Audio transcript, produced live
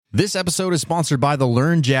This episode is sponsored by the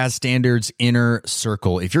Learn Jazz Standards Inner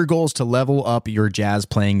Circle. If your goal is to level up your jazz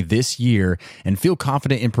playing this year and feel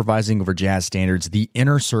confident improvising over jazz standards, the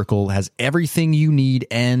Inner Circle has everything you need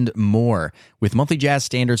and more. With monthly jazz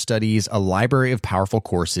standard studies, a library of powerful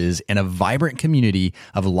courses, and a vibrant community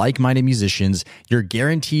of like-minded musicians, you're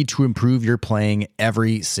guaranteed to improve your playing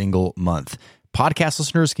every single month. Podcast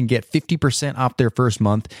listeners can get 50% off their first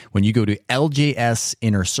month when you go to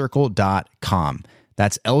ljsinnercircle.com.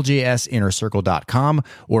 That's ljsinnercircle.com,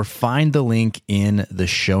 or find the link in the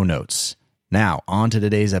show notes. Now, on to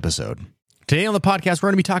today's episode. Today on the podcast, we're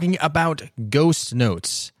going to be talking about ghost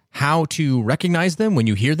notes, how to recognize them when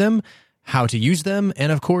you hear them, how to use them,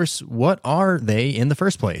 and of course, what are they in the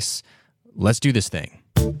first place? Let's do this thing.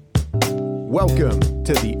 Welcome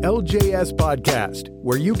to the LJS Podcast,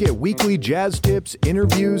 where you get weekly jazz tips,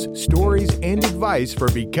 interviews, stories, and advice for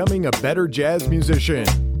becoming a better jazz musician.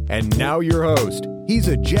 And now your host. He's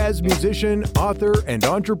a jazz musician, author, and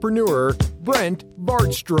entrepreneur, Brent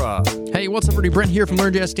Vaartstra. Hey, what's up, everybody? Brent here from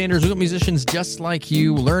Learn Jazz Standards. We help musicians just like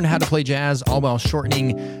you learn how to play jazz, all while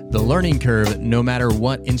shortening the learning curve, no matter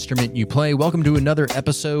what instrument you play. Welcome to another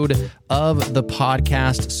episode of the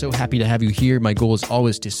podcast. So happy to have you here. My goal is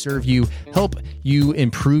always to serve you, help you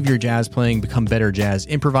improve your jazz playing, become better jazz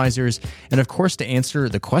improvisers, and of course, to answer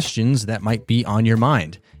the questions that might be on your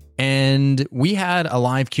mind. And we had a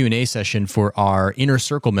live Q&A session for our Inner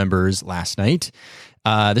Circle members last night.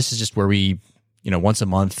 This is just where we, once a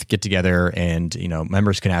month get together and,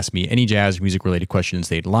 members can ask me any jazz music related questions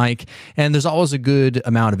they'd like. And there's always a good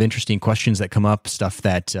amount of interesting questions that come up, stuff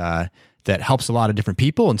that helps a lot of different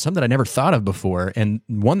people and some that I never thought of before. And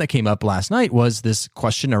one that came up last night was this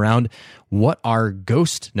question around what are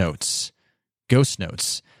ghost notes? Ghost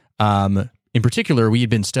notes. In particular, we have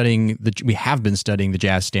been studying the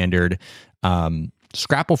jazz standard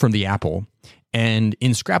Scrapple from the Apple. And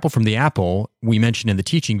in Scrapple from the Apple, we mentioned in the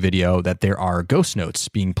teaching video that there are ghost notes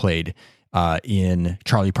being played in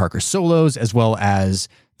Charlie Parker solos, as well as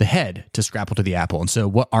the head to Scrapple to the Apple. And so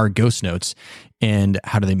what are ghost notes and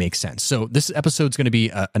how do they make sense? So this episode is going to be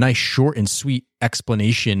a nice short and sweet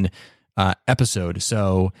explanation episode.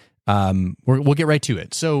 So we'll get right to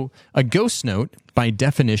it. So a ghost note, by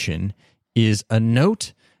definition, is a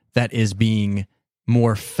note that is being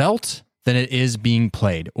more felt than it is being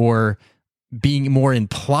played, or being more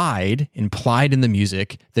implied in the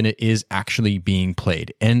music than it is actually being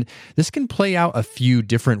played. And this can play out a few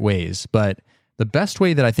different ways, but the best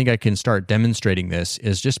way that I think I can start demonstrating this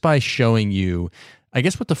is just by showing you, I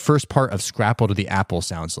guess, what the first part of Scrapple to the Apple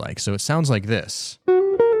sounds like. So it sounds like this.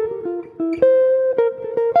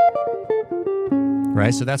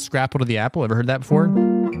 Right? So that's Scrapple to the Apple. Ever heard that before?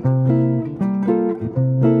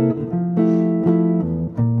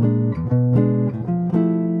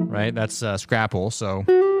 Right, that's Scrapple, so.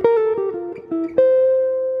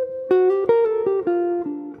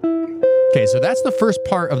 Okay, so that's the first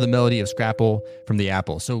part of the melody of Scrapple from the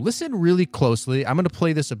Apple. So listen really closely. I'm going to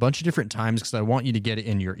play this a bunch of different times because I want you to get it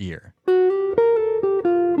in your ear.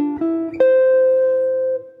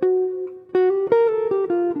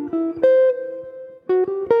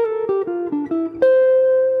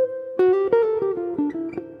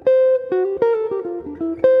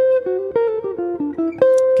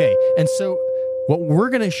 Okay, and so what we're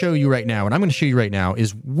going to show you right now, and I'm going to show you right now,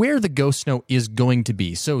 is where the ghost note is going to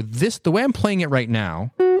be. So the way I'm playing it right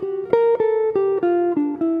now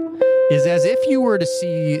is as if you were to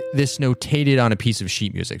see this notated on a piece of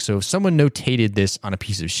sheet music. So if someone notated this on a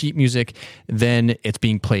piece of sheet music, then it's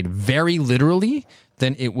being played very literally,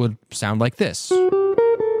 then it would sound like this. And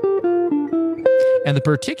the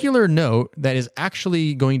particular note that is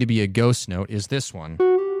actually going to be a ghost note is this one.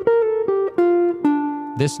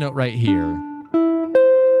 This note right here.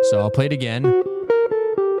 So I'll play it again.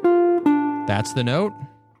 That's the note.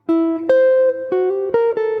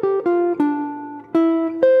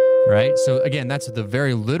 Right? So again, that's the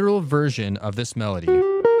very literal version of this melody.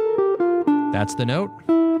 That's the note.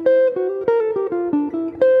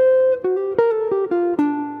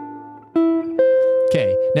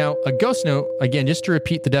 Okay, now a ghost note, again, just to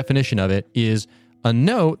repeat the definition of it, is a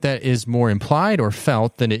note that is more implied or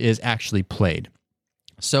felt than it is actually played.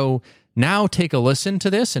 So now take a listen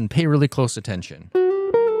to this and pay really close attention.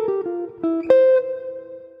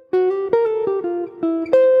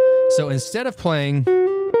 So instead of playing,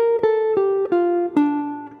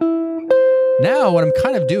 now what I'm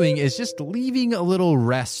kind of doing is just leaving a little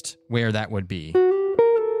rest where that would be.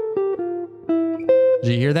 Did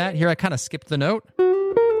you hear that? Here I kind of skipped the note.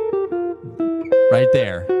 Right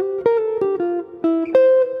there.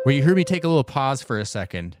 Where you heard me take a little pause for a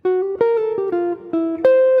second.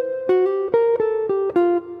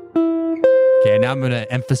 Okay, now I'm going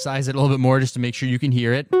to emphasize it a little bit more just to make sure you can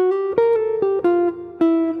hear it.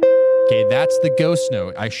 Okay, that's the ghost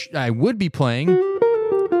note. I would be playing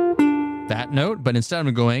that note, but instead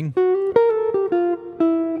I'm going,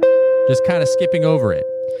 just kind of skipping over it.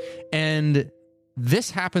 And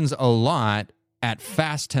this happens a lot at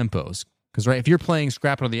fast tempos. Because, right, if you're playing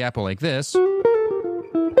Scrapple of the Apple like this,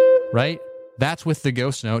 right, that's with the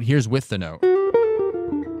ghost note. Here's with the note.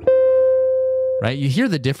 Right? You hear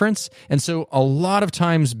the difference? And so a lot of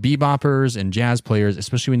times beboppers and jazz players,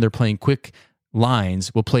 especially when they're playing quick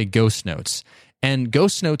lines, will play ghost notes. And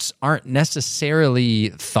ghost notes aren't necessarily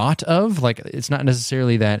thought of. Like, it's not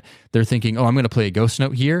necessarily that they're thinking, oh, I'm going to play a ghost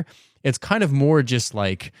note here. It's kind of more just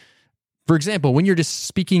like, for example, when you're just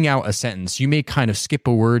speaking out a sentence, you may kind of skip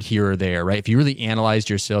a word here or there, right? If you really analyzed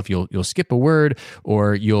yourself, you'll skip a word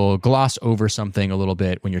or you'll gloss over something a little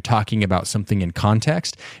bit when you're talking about something in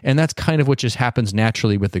context. And that's kind of what just happens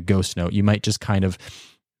naturally with a ghost note. You might just kind of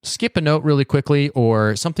skip a note really quickly,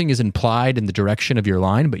 or something is implied in the direction of your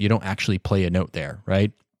line, but you don't actually play a note there,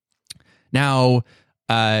 right? Now,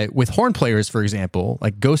 with horn players, for example,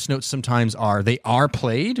 like ghost notes sometimes are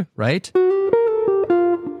played, right?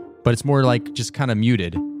 But it's more like just kind of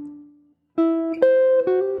muted.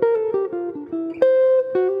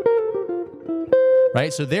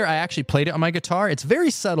 Right? So there I actually played it on my guitar. It's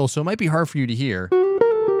very subtle, so it might be hard for you to hear.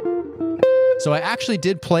 So I actually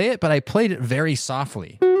did play it, but I played it very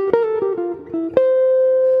softly.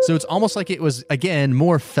 So it's almost like it was, again,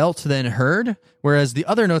 more felt than heard, whereas the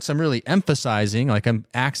other notes I'm really emphasizing, like I'm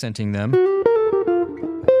accenting them.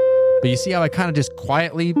 But you see how I kind of just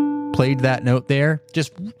quietly played that note there,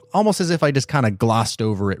 just almost as if I just kind of glossed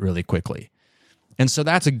over it really quickly. And so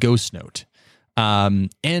that's a ghost note.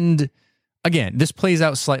 And again, this plays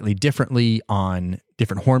out slightly differently on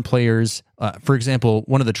different horn players. For example,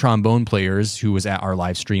 one of the trombone players who was at our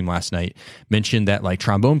live stream last night mentioned that like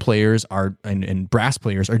trombone players are and brass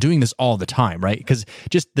players are doing this all the time, right? Because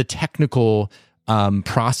just the technical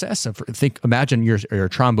process of imagine you're a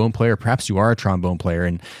trombone player, perhaps you are a trombone player,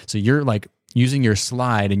 and so you're like using your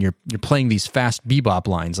slide and you're playing these fast bebop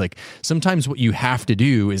lines. Like sometimes what you have to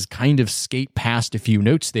do is kind of skate past a few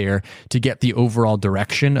notes there to get the overall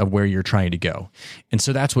direction of where you're trying to go. And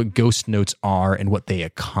so that's what ghost notes are and what they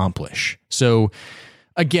accomplish. So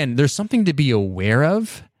again, there's something to be aware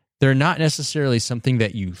of. They're not necessarily something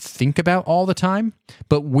that you think about all the time,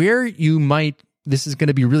 but where you might, this is going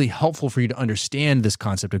to be really helpful for you to understand this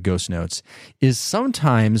concept of ghost notes, is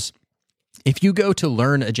sometimes if you go to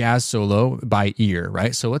learn a jazz solo by ear,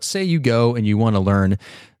 right? So let's say you go and you want to learn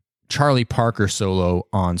Charlie Parker solo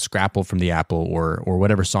on Scrapple from the Apple or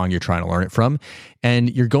whatever song you're trying to learn it from, and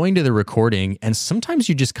you're going to the recording, and sometimes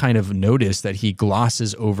you just kind of notice that he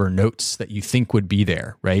glosses over notes that you think would be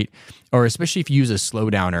there, right? Or especially if you use a slow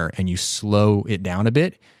downer and you slow it down a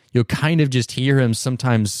bit, you'll kind of just hear him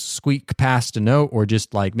sometimes squeak past a note or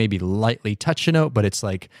just like maybe lightly touch a note, but it's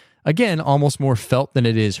like, again, almost more felt than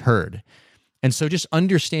it is heard. And so just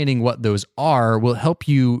understanding what those are will help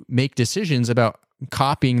you make decisions about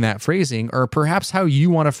copying that phrasing or perhaps how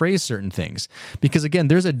you want to phrase certain things. Because again,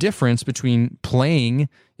 there's a difference between playing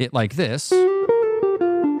it like this,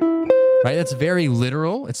 right? That's very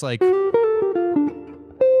literal. It's like,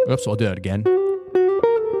 oops, I'll do that again.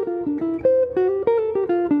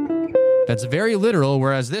 That's very literal,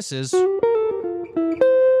 whereas this is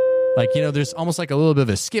like, you know, there's almost like a little bit of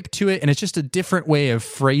a skip to it, and it's just a different way of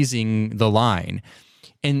phrasing the line.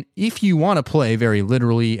 And if you want to play very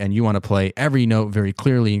literally and you want to play every note very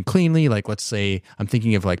clearly and cleanly, like let's say I'm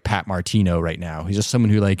thinking of like Pat Martino right now. He's just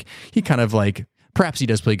someone who like, he kind of like, perhaps he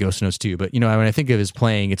does play ghost notes too, but you know, when I think of his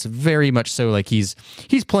playing, it's very much so like he's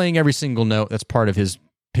playing every single note. That's part of his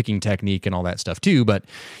picking technique and all that stuff too, but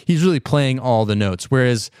he's really playing all the notes.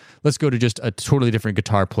 Whereas let's go to just a totally different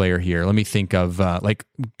guitar player here. Let me think of like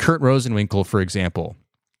Kurt Rosenwinkel, for example.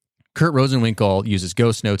 Kurt Rosenwinkel uses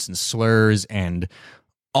ghost notes and slurs and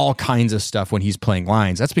all kinds of stuff when he's playing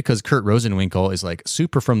lines. That's because Kurt Rosenwinkel is like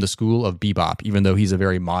super from the school of bebop. Even though he's a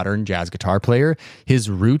very modern jazz guitar player, his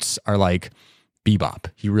roots are like bebop.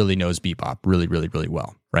 He really knows bebop really, really, really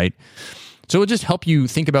well, right? So it'll just help you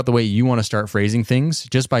think about the way you want to start phrasing things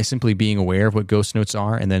just by simply being aware of what ghost notes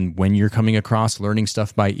are. And then when you're coming across learning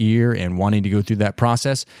stuff by ear and wanting to go through that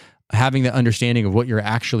process, having that understanding of what you're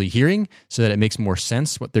actually hearing so that it makes more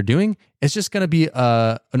sense what they're doing, it's just going to be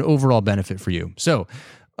an overall benefit for you. So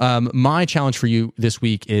my challenge for you this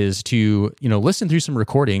week is to, listen through some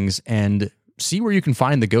recordings and see where you can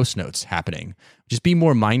find the ghost notes happening. Just be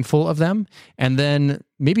more mindful of them, and then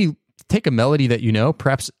maybe take a melody that you know,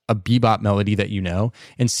 perhaps a bebop melody that you know,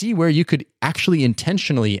 and see where you could actually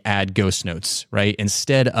intentionally add ghost notes, right?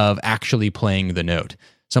 Instead of actually playing the note.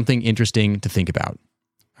 Something interesting to think about.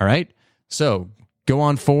 All right? So go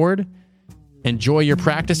on forward, enjoy your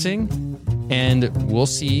practicing, and we'll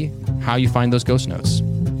see how you find those ghost notes.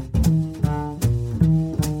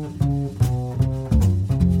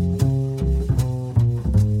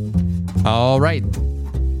 All right.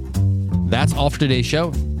 That's all for today's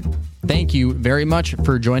show. Thank you very much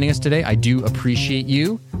for joining us today. I do appreciate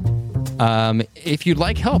you. If you'd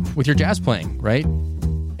like help with your jazz playing, right,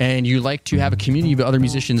 and you'd like to have a community of other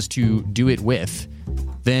musicians to do it with,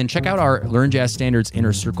 then check out our Learn Jazz Standards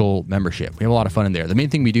Inner Circle membership. We have a lot of fun in there. The main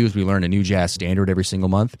thing we do is we learn a new jazz standard every single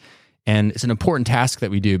month, and it's an important task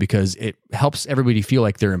that we do because it helps everybody feel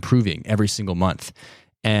like they're improving every single month.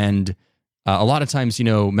 And a lot of times,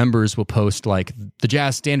 members will post like the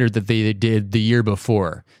jazz standard that they did the year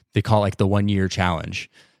before. They call like the 1 year challenge.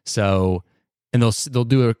 So, and they'll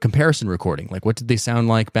do a comparison recording. Like, what did they sound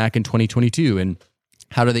like back in 2022? And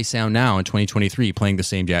how do they sound now in 2023 playing the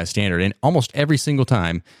same jazz standard? And almost every single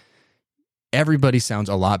time, everybody sounds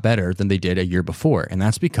a lot better than they did a year before. And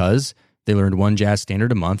that's because they learned one jazz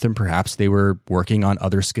standard a month, and perhaps they were working on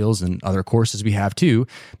other skills and other courses we have too.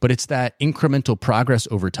 But it's that incremental progress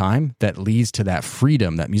over time that leads to that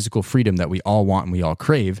freedom, that musical freedom that we all want and we all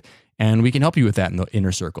crave. And we can help you with that in the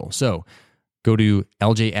Inner Circle. So go to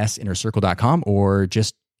ljsinnercircle.com or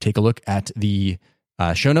just take a look at the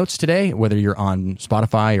show notes today, whether you're on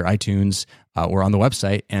Spotify or iTunes or on the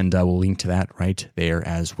website, and we'll link to that right there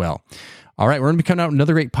as well. All right, we're going to be coming out with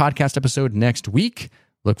another great podcast episode next week.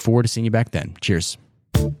 Look forward to seeing you back then. Cheers.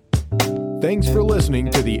 Thanks for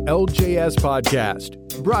listening to the LJS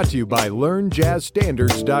Podcast, brought to you by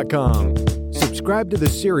LearnJazzStandards.com. Subscribe to the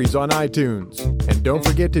series on iTunes, and don't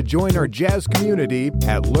forget to join our jazz community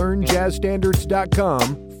at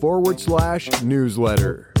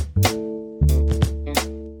LearnJazzStandards.com/newsletter.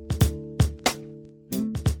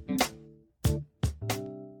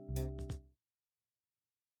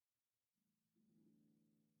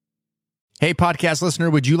 Hey, podcast listener,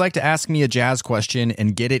 would you like to ask me a jazz question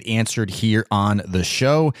and get it answered here on the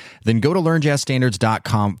show? Then go to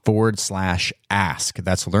LearnJazzStandards.com/ask.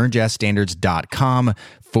 That's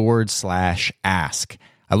LearnJazzStandards.com/ask.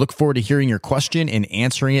 I look forward to hearing your question and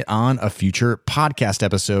answering it on a future podcast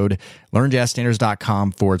episode.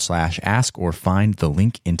 LearnJazzStandards.com/ask, or find the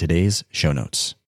link in today's show notes.